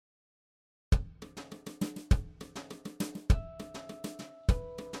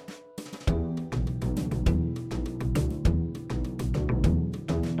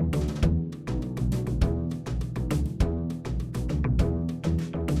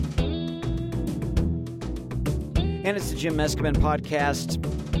And it's the Jim Meskimen podcast.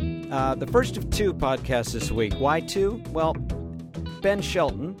 The first of two podcasts this week. Why two? Well, Ben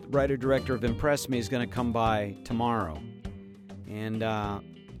Shelton, writer-director of Impress Me, is going to come by tomorrow.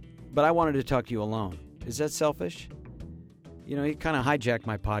 But I wanted to talk to you alone. Is that selfish? You know, he kind of hijacked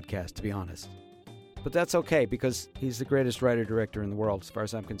my podcast, to be honest. But that's okay, because he's the greatest writer-director in the world, as far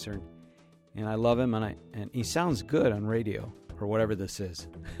as I'm concerned. And I love him, and he sounds good on radio, or whatever this is.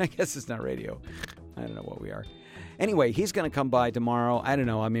 I guess it's not radio. I don't know what we are. Anyway, he's going to come by tomorrow. I don't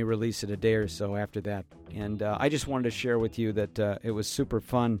know. I may release it a day or so after that. And I just wanted to share with you that it was super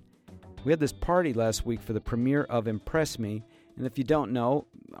fun. We had this party last week for the premiere of Impress Me. And if you don't know,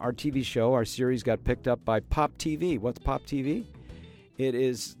 our TV show, our series got picked up by Pop TV. What's Pop TV? It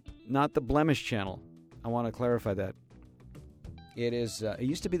is not the Blemish channel. I want to clarify that. It is. It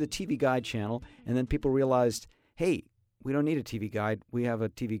used to be the TV Guide channel. And then people realized, hey, we don't need a TV guide. We have a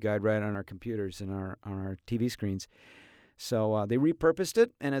TV guide right on our computers and on our TV screens. So they repurposed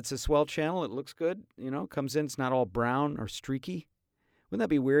it, and it's a swell channel. It looks good. You know, comes in. It's not all brown or streaky. Wouldn't that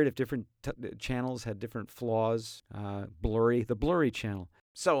be weird if different channels had different flaws? Blurry. The blurry channel.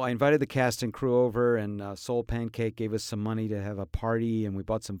 So I invited the cast and crew over, and Soul Pancake gave us some money to have a party, and we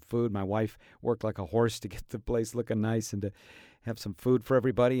bought some food. My wife worked like a horse to get the place looking nice and to have some food for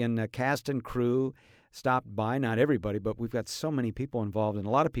everybody. And cast and crew stopped by. Not everybody, but we've got so many people involved, and a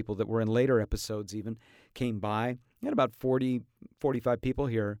lot of people that were in later episodes even came by. We had about 40, 45 people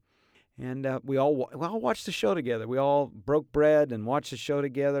here, and we all watched the show together. We all broke bread and watched the show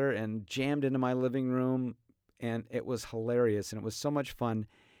together and jammed into my living room, and it was hilarious, and it was so much fun,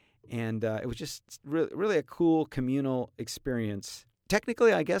 and it was just really a cool communal experience.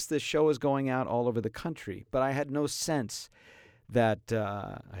 Technically, I guess this show is going out all over the country, but I had no sense of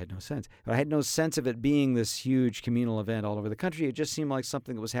it being this huge communal event all over the country. It just seemed like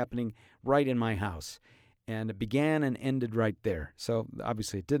something that was happening right in my house. And it began and ended right there. So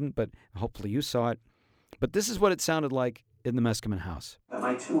obviously it didn't, but hopefully you saw it. But this is what it sounded like in the Meskimen house.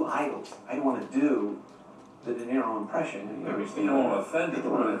 My two idols, I don't want to do the De Niro impression. You don't want to offend it.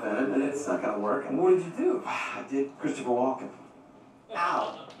 And it's not going to work. And what did you do? I did Christopher Walken.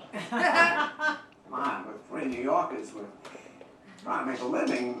 Ow. Come on, we're three New Yorkers. We're trying to make a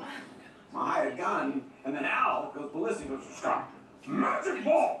living. I hired a gun, and then Al goes ballistic. Goes, stop. Magic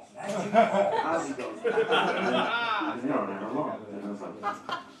balls. As he goes. You know, never alone. And I was like,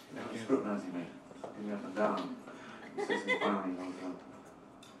 scrutinizing me, looking me up and down. He says, and finally, he goes,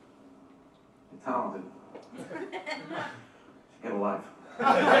 you're talented. Get a life.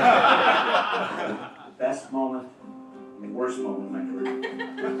 The best moment, and the worst moment of my career.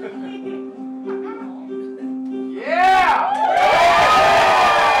 Yeah!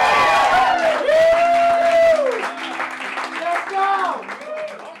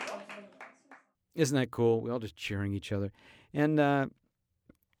 Isn't that cool? We all just cheering each other. And it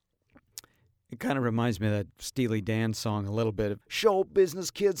kind of reminds me of that Steely Dan song a little bit. Show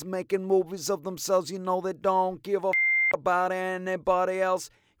business kids making movies of themselves. You know they don't give a about anybody else.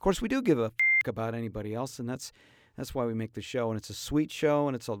 Of course, we do give a about anybody else, and that's why we make the show. And it's a sweet show,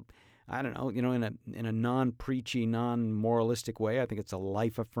 and it's I don't know, you know, in a non-preachy, non-moralistic way. I think it's a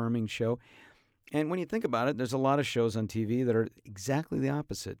life-affirming show. And when you think about it, there's a lot of shows on TV that are exactly the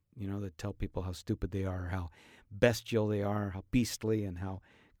opposite, you know, that tell people how stupid they are, how bestial they are, how beastly, and how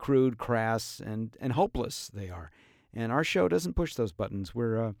crude, crass, and hopeless they are. And our show doesn't push those buttons.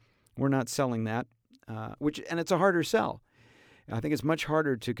 We're not selling that, and it's a harder sell. I think it's much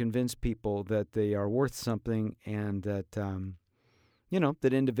harder to convince people that they are worth something and that,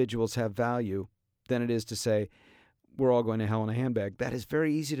 that individuals have value than it is to say, we're all going to hell in a handbag. That is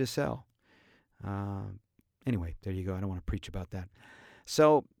very easy to sell. Anyway, there you go. I don't want to preach about that.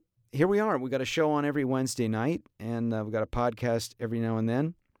 So here we are. We got a show on every Wednesday night, and we got a podcast every now and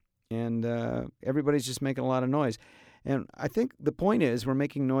then, and everybody's just making a lot of noise. And I think the point is we're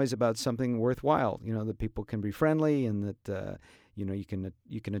making noise about something worthwhile. You know, that people can be friendly, and that you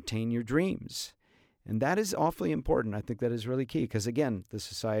can attain your dreams, and that is awfully important. I think that is really key because again, the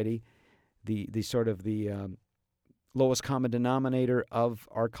society, the sort of the lowest common denominator of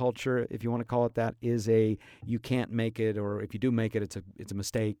our culture, if you want to call it that, is you can't make it, or if you do make it, it's a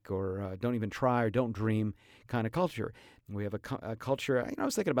mistake, or don't even try, or don't dream kind of culture. We have a culture. I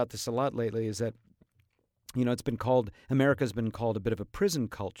was thinking about this a lot lately. Is that America's been called a bit of a prison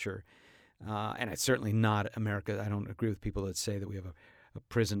culture, and it's certainly not America. I don't agree with people that say that we have a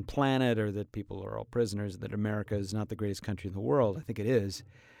prison planet, or that people are all prisoners. That America is not the greatest country in the world. I think it is.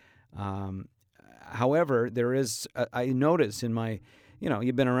 However, there is, I notice in my,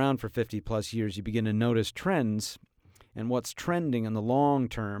 you've been around for 50 plus years, you begin to notice trends, and what's trending in the long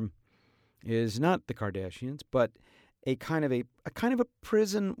term is not the Kardashians, but a kind of a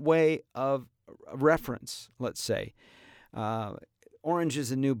prison way of reference, let's say. Orange is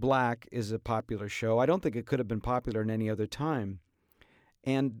the New Black is a popular show. I don't think it could have been popular in any other time.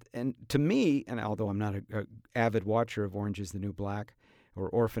 And to me, and although I'm not a avid watcher of Orange is the New Black or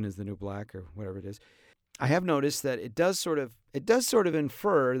Orphan is the New Black or whatever it is, I have noticed that it does sort of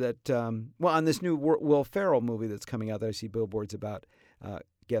infer that on this new Will Ferrell movie that's coming out that I see billboards about,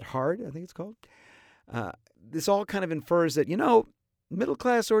 Get Hard, I think it's called. This all kind of infers that middle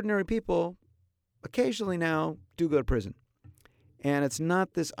class ordinary people occasionally now do go to prison, and it's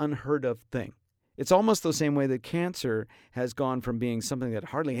not this unheard of thing. It's almost the same way that cancer has gone from being something that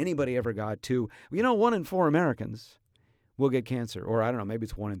hardly anybody ever got to, 1 in 4 Americans will get cancer. Or I don't know, maybe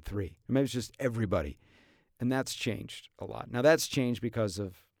it's 1 in 3. Or maybe it's just everybody. And that's changed a lot. Now, that's changed because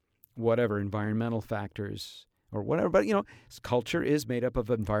of whatever, environmental factors or whatever. But, culture is made up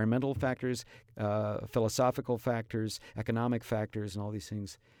of environmental factors, philosophical factors, economic factors, and all these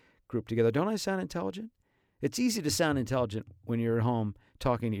things grouped together. Don't I sound intelligent? It's easy to sound intelligent when you're at home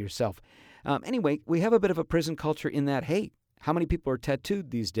talking to yourself. Anyway, we have a bit of a prison culture in that, hey, how many people are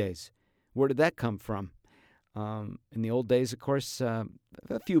tattooed these days? Where did that come from? In the old days, of course, a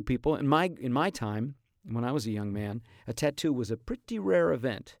few people. In my time, when I was a young man, a tattoo was a pretty rare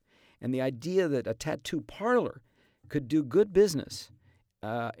event. And the idea that a tattoo parlor could do good business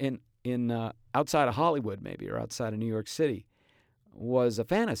in outside of Hollywood maybe or outside of New York City was a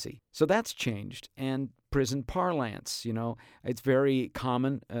fantasy. So that's changed. And prison parlance, it's very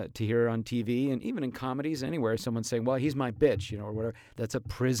common to hear on TV and even in comedies anywhere, someone saying, well, he's my bitch, or whatever. That's a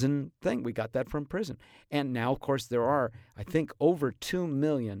prison thing. We got that from prison. And now, of course, there are, I think, over 2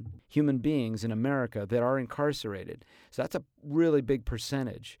 million human beings in America that are incarcerated. So that's a really big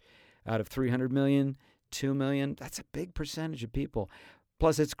percentage. Out of 300 million, 2 million, that's a big percentage of people.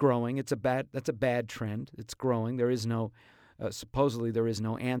 Plus, it's growing. That's a bad trend. It's growing. There is no supposedly there is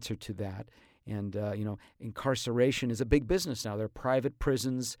no answer to that. And, incarceration is a big business now. There are private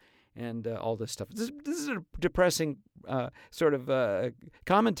prisons and all this stuff. This is a depressing sort of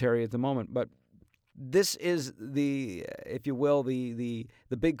commentary at the moment, but this is if you will, the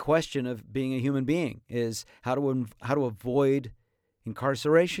big question of being a human being is how to avoid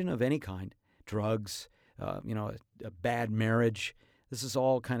incarceration of any kind, drugs, a bad marriage. This is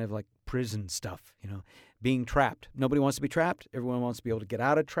all kind of like prison stuff, being trapped. Nobody wants to be trapped. Everyone wants to be able to get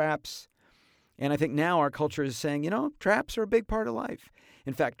out of traps. And I think now our culture is saying, traps are a big part of life.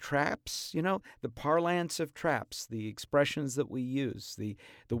 In fact, traps, the parlance of traps, the expressions that we use, the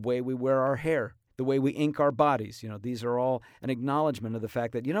way we wear our hair, the way we ink our bodies, these are all an acknowledgement of the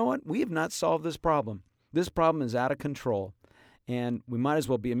fact that, we have not solved this problem. This problem is out of control. And we might as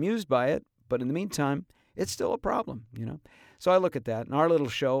well be amused by it. But in the meantime, it's still a problem, So I look at that. And our little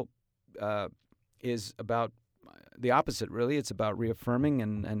show is about the opposite, really. It's about reaffirming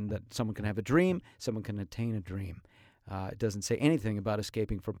and that someone can have a dream, someone can attain a dream. It doesn't say anything about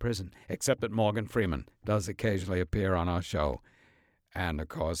escaping from prison, except that Morgan Freeman does occasionally appear on our show. And, of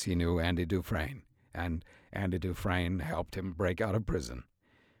course, he knew Andy Dufresne, and Andy Dufresne helped him break out of prison.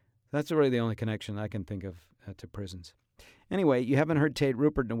 That's really the only connection I can think of to prisons. Anyway, you haven't heard Tate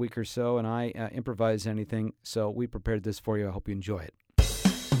Rupert in a week or so, and I improvise anything, so we prepared this for you. I hope you enjoy it.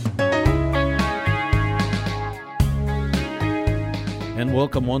 And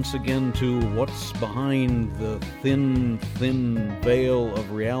welcome once again to What's Behind the Thin Veil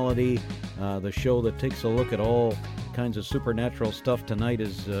of Reality, the show that takes a look at all kinds of supernatural stuff. Tonight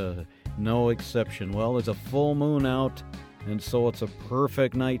is no exception. Well, there's a full moon out, and so it's a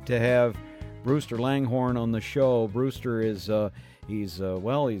perfect night to have Brewster Langhorne on the show. Brewster is he's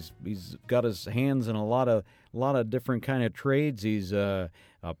got his hands in a lot of different kind of trades. He's a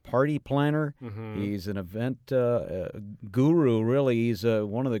party planner. Mm-hmm. He's an event guru. Really, he's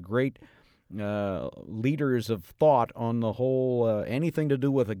one of the great leaders of thought on the whole anything to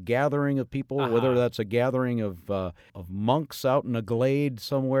do with a gathering of people, whether that's a gathering of monks out in a glade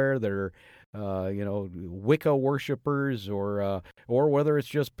somewhere that are Wicca worshipers, or whether it's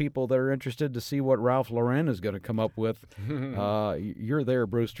just people that are interested to see what Ralph Lauren is going to come up with. You're there,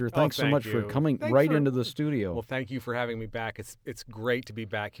 Brewster. Thanks so much for coming into the studio. Well, thank you for having me back. It's great to be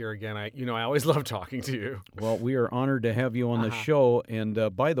back here again. I always love talking to you. Well, we are honored to have you on the show.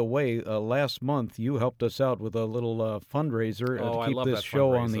 And by the way, last month you helped us out with a little fundraiser to keep this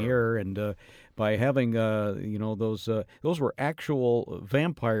show on the air, and by having those were actual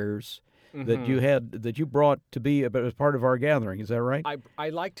vampires. Mm-hmm. that you brought to be as part of our gathering. Is that right? I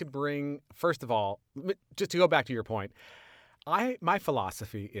like to bring, first of all, just to go back to your point, My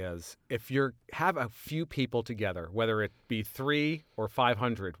philosophy is if you have a few people together, whether it be 3 or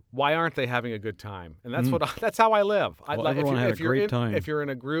 500, why aren't they having a good time? And that's that's how I live. Well, everyone had a great time. If you're in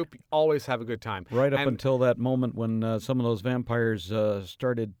a group, always have a good time. Right up until that moment when some of those vampires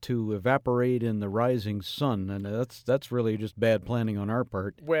started to evaporate in the rising sun, and that's really just bad planning on our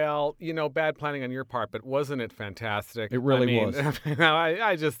part. Well, bad planning on your part, but wasn't it fantastic? It really was.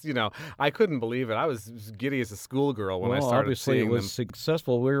 I just, I couldn't believe it. I was as giddy as a schoolgirl when I started obviously seeing it was them.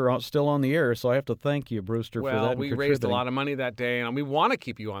 successful. We were still on the air, so I have to thank you, Brewster, for that. Well, we raised a lot of money that day, and we want to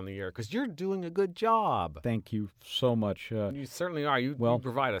keep you on the air because you're doing a good job. Thank you so much. You certainly are. You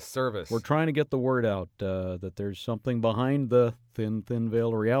provide a service. We're trying to get the word out that there's something behind the thin veil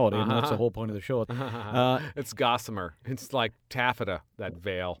of reality, and that's the whole point of the show. It's gossamer. It's like taffeta, that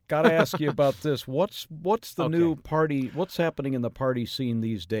veil. Got to ask you about this. What's the new party? What's happening in the party scene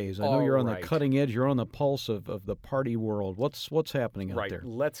these days? I know you're on the cutting edge. You're on the pulse of the party world. What's happening out there?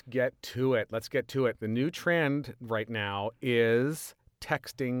 Let's get to it. The new trend right now is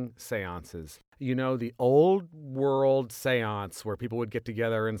texting seances. The old world seance where people would get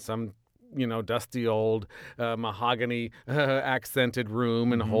together in some dusty old mahogany accented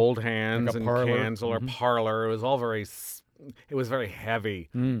room and hold hands like and parlor. candles or parlor. It was very heavy.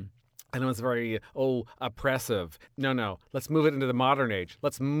 And it was very, oppressive. No. Let's move it into the modern age.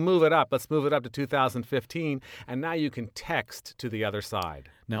 Let's move it up. Let's move it up to 2015. And now you can text to the other side.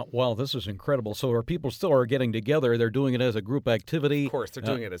 Now, wow, this is incredible. So are people still are getting together? They're doing it as a group activity? Of course, they're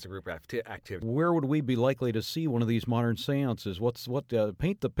doing it as a group activity. Where would we be likely to see one of these modern seances?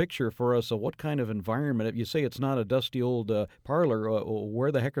 Paint the picture for us of what kind of environment. If you say it's not a dusty old parlor,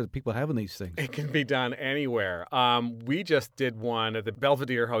 where the heck are the people having these things? It can be done anywhere. We just did one at the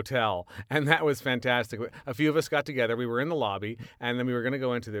Belvedere Hotel, and that was fantastic. A few of us got together. We were in the lobby, and then we were going to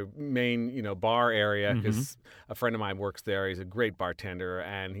go into the main, bar area because a friend of mine works there. He's a great bartender,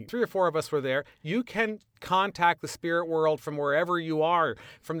 and 3 or 4 of us were there. You can contact the spirit world from wherever you are,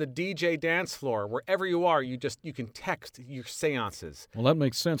 from the DJ dance floor, wherever you are. You can text your seances. Well, that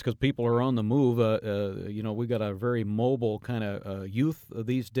makes sense because people are on the move. We got a very mobile kind of youth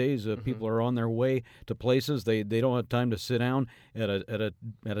these days. People are on their way to places. They don't have time to sit down at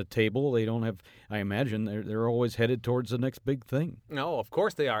a table. They don't have. I imagine they're always headed towards the next big thing. No, of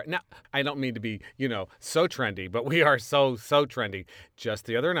course they are. Now, I don't mean to be so trendy, but we are so trendy. Just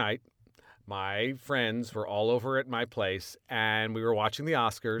the other night, my friends were all over at my place, and we were watching the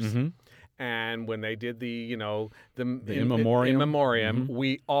Oscars. And when they did the in memoriam,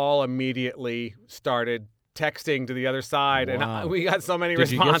 we all immediately started texting to the other side, and we got so many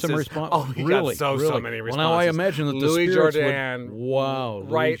responses. Did you get some Oh, we got so many responses. Well, now I imagine that the Louis spirits Jordan,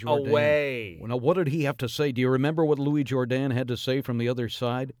 Louis Jordan. Away. Well, now, what did he have to say? Do you remember what Louis Jordan had to say from the other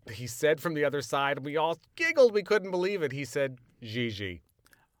side? He said from the other side, and we all giggled. We couldn't believe it. He said, Gigi.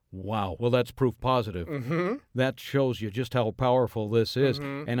 Wow. Well, that's proof positive. That shows you just how powerful this is.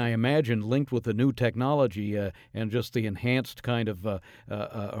 And I imagine linked with the new technology and just the enhanced kind of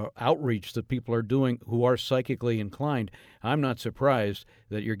outreach that people are doing who are psychically inclined, I'm not surprised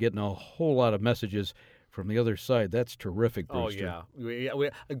that you're getting a whole lot of messages from the other side. That's terrific, Brewster. Oh, yeah.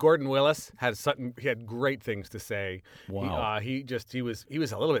 Gordon Willis he had great things to say. Wow. He was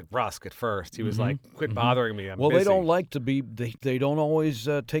a little bit brusque at first. He was like, quit bothering me. I'm busy. They don't like to be, they don't always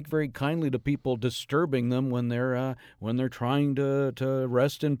take very kindly to people disturbing them when they're trying to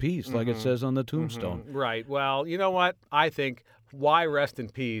rest in peace, like it says on the tombstone. Right. Well, you know what? I think, why rest in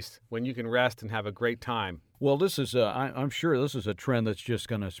peace when you can rest and have a great time? Well, this is I'm sure this is a trend that's just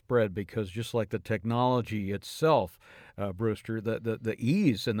going to spread because just like the technology itself, Brewster, the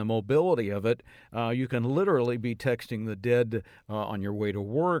ease and the mobility of it, you can literally be texting the dead on your way to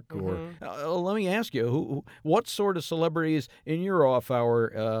work. Or let me ask you, what sort of celebrities in your off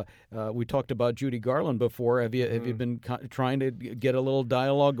hour? We talked about Judy Garland before. Have you been trying to get a little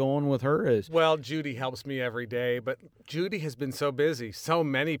dialogue going with her? Well, Judy helps me every day, but Judy has been so busy. So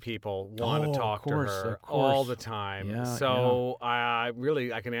many people want to talk to her all the time. Yeah, so I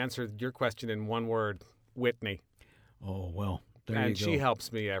can answer your question in one word: Whitney. Oh, well, there and you go. she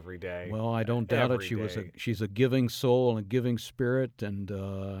helps me every day. Well, I don't doubt it. She's a giving soul and a giving spirit, and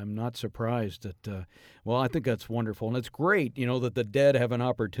I'm not surprised that. I think that's wonderful, and it's great, that the dead have an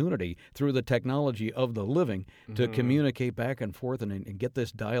opportunity through the technology of the living to communicate back and forth and get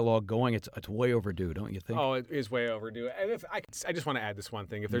this dialogue going. It's way overdue, don't you think? Oh, it is way overdue. And if I just want to add this one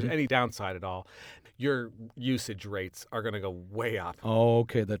thing: if there's any downside at all, your usage rates are going to go way up. Oh,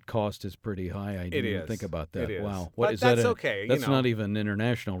 okay. That cost is pretty high. I didn't even think about that. It is. Wow. But that's okay. That's not even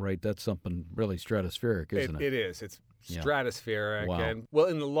international rate. That's something really stratospheric, isn't it? It is. It's stratospheric. Wow. And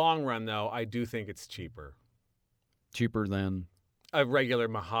in the long run, though, I do think it's cheaper. Cheaper than A regular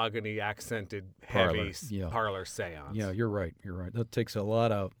mahogany accented heavy Parlor, yeah. parlor seance. Yeah, you're right. You're right. That takes a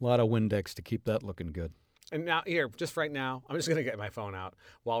lot of Windex to keep that looking good. And now, here, just right now, I'm just going to get my phone out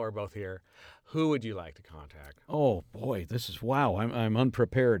while we're both here. Who would you like to contact? Oh boy, this is wow. I'm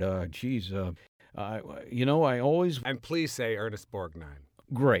unprepared. Geez. I always And please say Ernest Borgnine.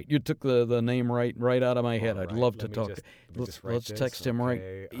 great. You took the name right out of my head. All I'd right, love to let me talk. just- let me just write Let's this. text him right.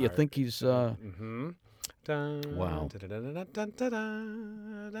 Okay, You think he's Wow. Wow.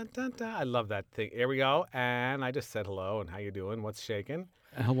 I love that thing. Here we go. And I just said hello and how you doing? What's shaking?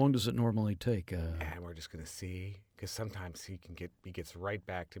 How long does it normally take? And we're just going to see, because sometimes he gets right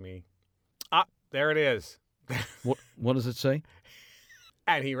back to me. Ah, there it is. What does it say?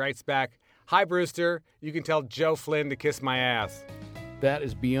 And he writes back, "Hi, Brewster. You can tell Joe Flynn to kiss my ass." That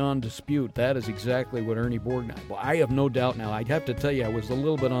is beyond dispute. That is exactly what Ernie Borgnine. Well, I have no doubt now. I'd have to tell you, I was a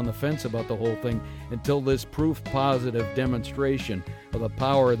little bit on the fence about the whole thing until this proof positive demonstration of the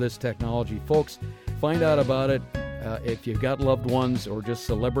power of this technology. Folks, find out about it. If you've got loved ones or just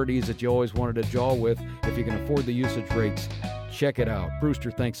celebrities that you always wanted to jaw with, if you can afford the usage rates, check it out.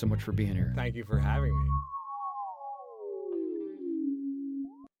 Brewster, thanks so much for being here. Thank you for having me.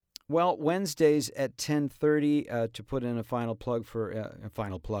 Well, Wednesdays at 10:30 to put in a final plug for a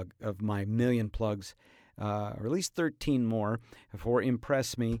final plug of my million plugs, or at least 13 more for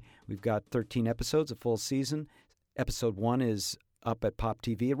Impress Me. We've got 13 episodes, a full season. Episode 1 is up at Pop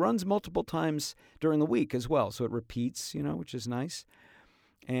TV. It runs multiple times during the week as well, so it repeats, which is nice.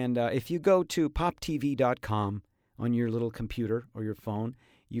 And if you go to poptv.com on your little computer or your phone,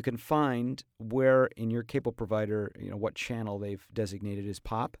 you can find where in your cable provider, what channel they've designated as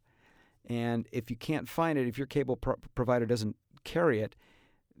Pop. And if you can't find it, if your cable provider doesn't carry it,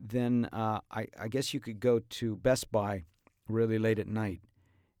 then I guess you could go to Best Buy really late at night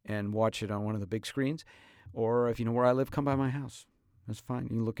and watch it on one of the big screens. Or if you know where I live, come by my house. That's fine. You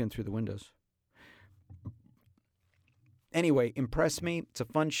can look in through the windows. Anyway, Impress Me. It's a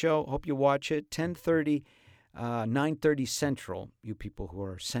fun show. Hope you watch it. 10:30, 9:30 Central, you people who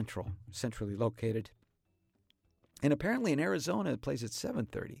are centrally located. And apparently in Arizona, it plays at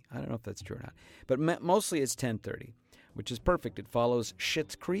 7:30. I don't know if that's true or not. But mostly it's 10:30, which is perfect. It follows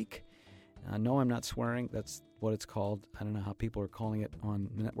Schitt's Creek. No, I'm not swearing. That's what it's called. I don't know how people are calling it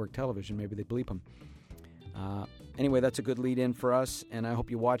on network television. Maybe they bleep them. Anyway, that's a good lead-in for us, and I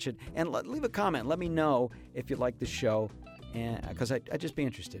hope you watch it. And leave a comment. Let me know if you like the show, because I'd just be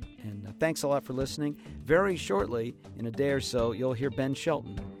interested. And thanks a lot for listening. Very shortly, in a day or so, you'll hear Ben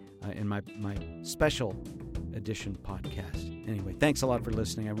Shelton in my special edition podcast. Anyway, thanks a lot for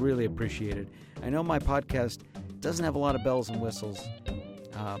listening. I really appreciate it. I know my podcast doesn't have a lot of bells and whistles,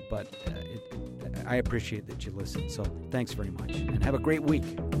 but I appreciate that you listen. So thanks very much, and have a great week.